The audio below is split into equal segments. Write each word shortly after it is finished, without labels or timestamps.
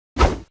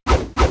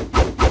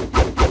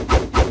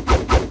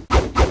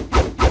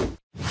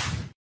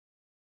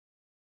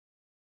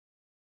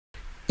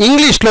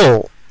ఇంగ్లీష్లో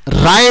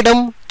రాయడం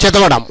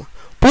చదవడం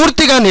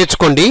పూర్తిగా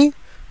నేర్చుకోండి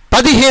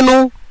 15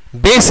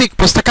 బేసిక్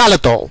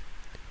పుస్తకాలతో.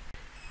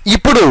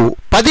 ఇప్పుడు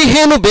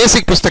 15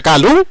 బేసిక్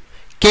పుస్తకాలు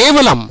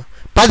కేవలం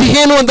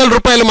 1500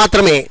 రూపాయలు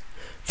మాత్రమే.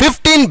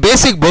 15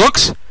 బేసిక్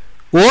బుక్స్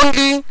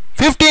ఓన్లీ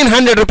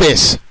 1500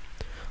 రూపీస్.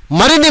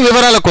 మరిన్ని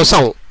వివరాల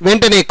కోసం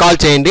వెంటనే కాల్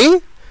చేయండి.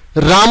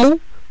 రాము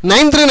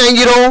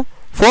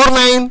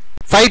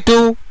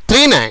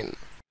 9390495239.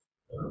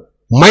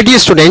 మై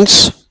డియర్ స్టూడెంట్స్,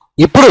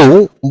 ఇప్పుడు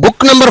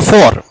బుక్ నెంబర్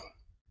 4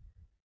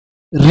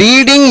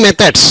 రీడింగ్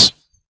మెథడ్స్.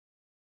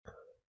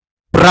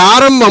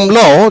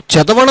 ప్రారంభంలో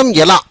చదవడం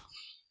ఎలా,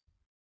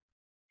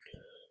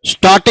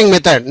 స్టార్టింగ్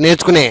మెథడ్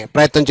నేర్చుకునే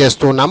ప్రయత్నం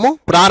చేస్తున్నాము.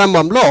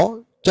 ప్రారంభంలో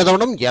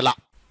చదవడం ఎలా.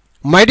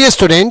 మై డియర్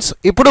స్టూడెంట్స్,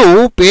 ఇప్పుడు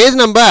page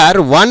number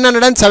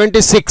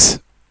 176,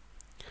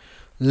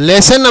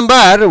 lesson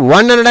number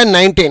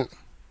 119,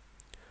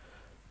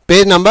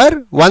 page number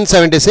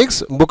 176,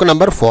 book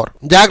number 4.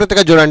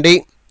 జాగ్రత్తగా చూడండి.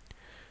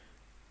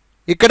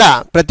 ఇక్కడ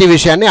ప్రతి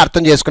విషయాన్ని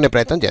అర్థం చేసుకునే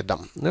ప్రయత్నం చేద్దాం.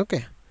 ఓకే,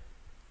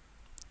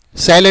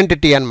 సైలెంట్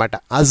టీ అనమాట.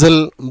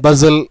 అజల్,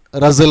 బజల్,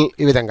 రజల్,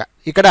 ఈ విధంగా.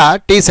 ఇక్కడ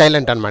టీ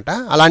సైలెంట్ అనమాట.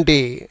 అలాంటి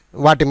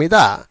వాటి మీద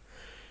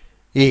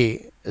ఈ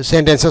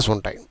సెంటెన్సెస్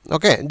ఉంటాయి.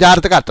 ఓకే,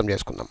 జాగ్రత్తగా అర్థం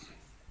చేసుకుందాం.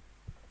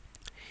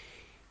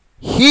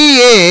 He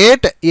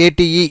at,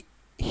 ఏటీఈ,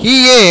 he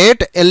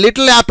at a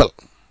little Apple.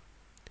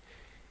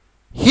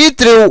 He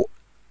through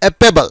a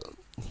pebble.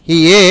 He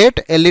at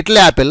a little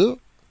Apple,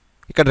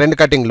 ఇక్కడ 2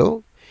 కటింగ్లు.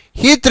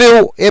 He through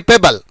a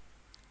pebble,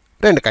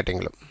 2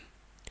 కటింగ్లు.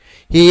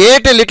 He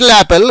ate a little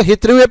apple, he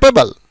threw a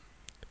pebble.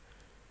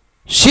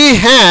 She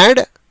had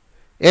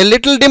a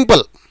little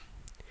dimple.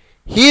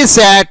 He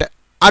sat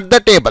at the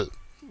table.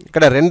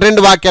 ఇక్కడ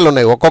 2 వాక్యాలు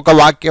ఉన్నాయి. ఒక్కొక్క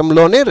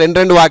వాక్యంలోనే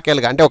 2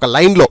 వాక్యాలుగా, అంటే ఒక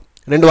లైన్లో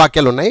 2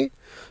 వాక్యాలు ఉన్నాయి.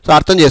 సో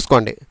అర్థం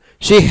చేసుకోండి.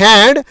 She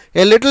had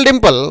a little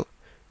dimple.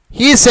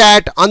 He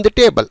sat on the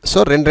table. So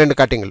 2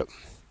 కటింగ్లు.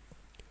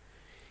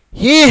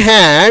 He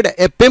had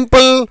a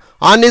pimple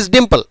on his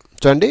dimple.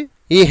 చూడండి,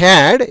 he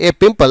had a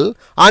pimple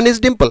on his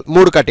dimple,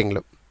 3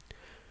 కటింగ్లు.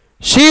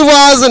 She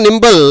was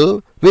nimble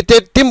with a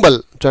thimble.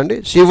 చూడండి,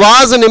 she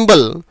was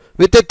nimble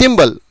with a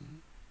thimble,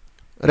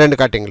 2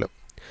 కటింగ్లు.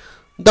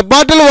 The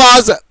bottle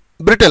was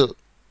brittle.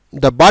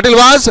 The bottle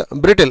was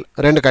brittle,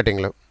 2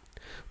 కటింగ్లు.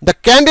 The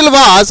candle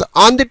was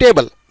on the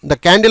table. The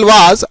candle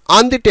was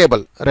on the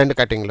table, 2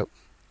 కటింగ్లు.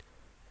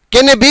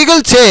 Can a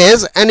beagle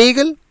chase an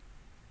eagle?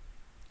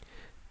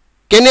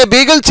 Can a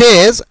beagle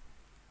chase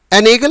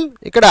an eagle?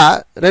 ఇక్కడ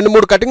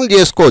 2-3 కటింగ్లు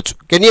చేసుకోవచ్చు.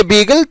 Can a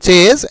beagle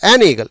chase an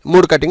eagle,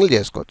 3 కటింగ్లు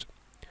చేసుకోవచ్చు.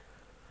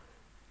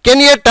 Can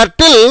a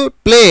turtle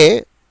play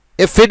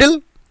a fiddle?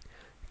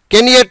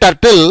 Can a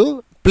turtle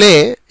play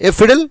a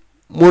fiddle,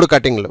 3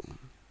 కటింగ్లు.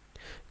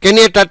 Can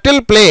a turtle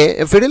play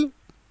a fiddle?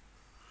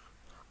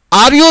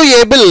 Are you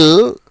able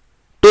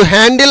to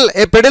handle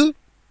a pedal?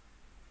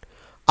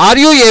 Are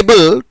you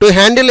able to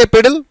handle a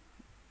pedal,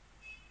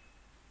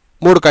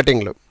 3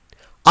 కటింగ్లు.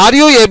 Are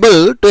you able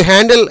to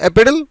handle a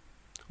pedal,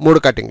 3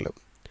 కటింగ్లు.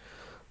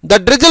 The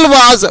drizzle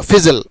was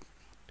fizzle.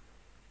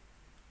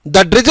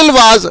 The drizzle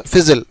was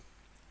fizzle,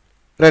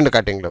 2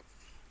 కటింగ్లు.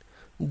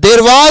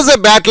 There was a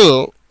battle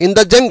in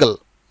the jungle,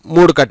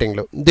 3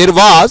 కటింగ్లు. There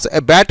was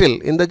a battle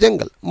in the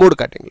jungle, 3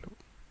 కటింగ్లు.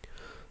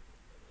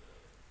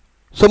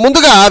 So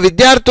ముందుగా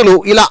విద్యార్థులు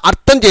ఇలా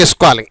అర్థం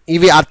చేసుకోవాలి.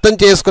 ఇవి అర్థం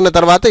చేసుకున్న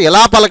తర్వాత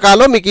ఎలా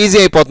పలకాలో మీకు ఈజీ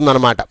అయిపోతుంది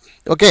అనమాట.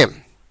 ఓకే,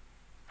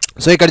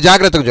 సో ఇక్కడ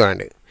జాగ్రత్తగా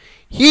చూడండి.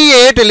 He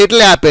ate a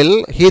little apple,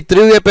 he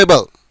threw a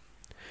pebble.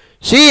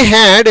 She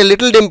had a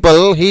little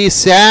dimple, he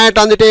sat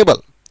on the table.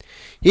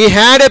 He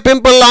had a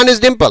pimple on his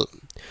dimple.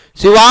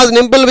 She was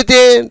nimble with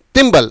a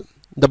thimble.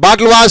 The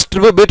bottle was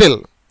brittle.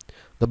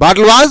 The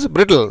bottle was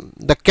brittle.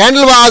 The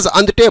candle was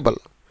on the table.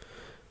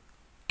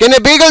 Can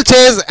a beagle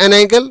chase an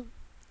eagle?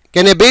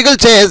 Can a beagle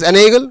chase an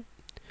eagle?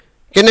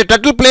 Can a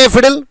turtle play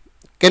fiddle?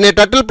 Can a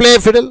turtle play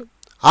fiddle?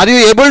 Are you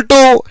able to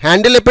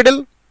handle a pedal?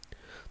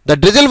 The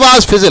drizzle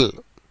was fizzle.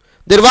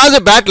 There was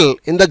a battle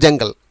in the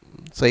jungle.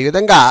 So ఈ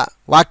విధంగా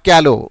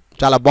వాక్యాలు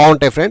చాలా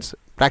బాగుంటాయి friends,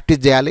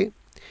 practice చేయాలి.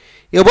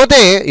 ఇకపోతే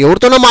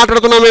ఎవరితోనో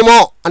మాట్లాడుతున్నామేమో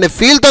అనే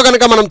ఫీల్తో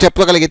కనుక మనం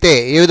చెప్పగలిగితే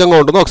ఏ విధంగా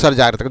ఉంటుందో ఒకసారి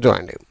జాగ్రత్తగా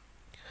చూడండి.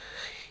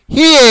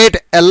 He ate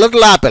a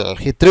little apple,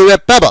 he threw a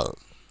pebble.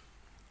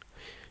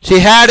 She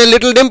had a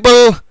little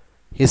dimple,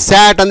 he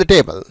sat on the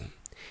table.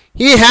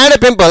 He had a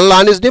pimple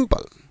on his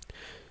dimple.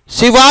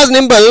 She was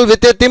nimble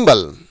with a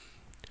thimble.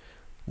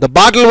 The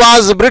bottle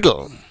was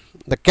brittle.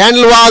 The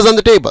candle was on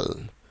the table.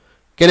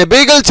 Can a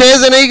beagle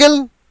chase an eagle?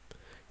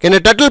 Can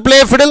a turtle play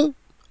fiddle?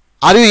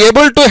 Are you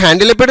able to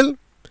handle a pedal?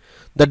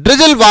 The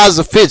drizzle was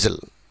fizzle.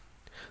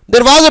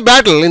 There was a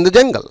battle in the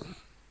jungle.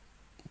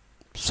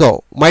 So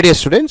my dear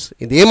students,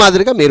 ఇదే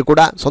మాదిరిగా మీరు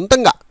కూడా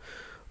సొంతంగా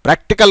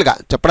ప్రాక్టికల్గా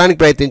చెప్పడానికి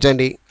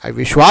ప్రయత్నించండి. I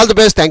wish all the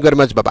best. Thank you very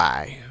much.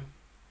 Bye.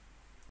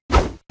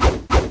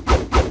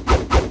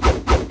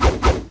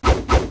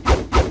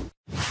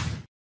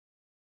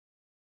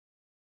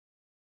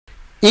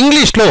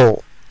 ఇంగ్లీష్లో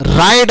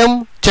రాయడం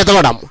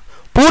చదవడం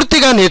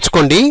పూర్తిగా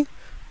నేర్చుకోండి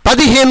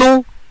 15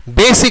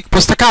 బేసిక్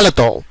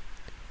పుస్తకాలతో.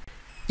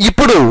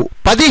 ఇప్పుడు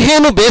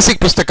 15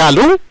 బేసిక్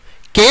పుస్తకాలు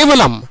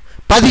కేవలం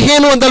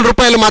 1500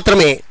 రూపాయలు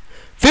మాత్రమే.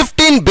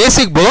 15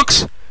 బేసిక్ బుక్స్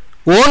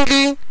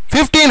ఓన్లీ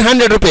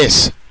 1500 రూపీస్.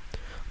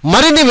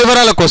 మరిన్ని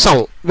వివరాల కోసం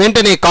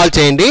వెంటనే కాల్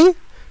చేయండి.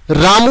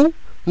 రాము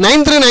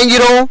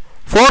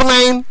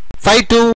 93904952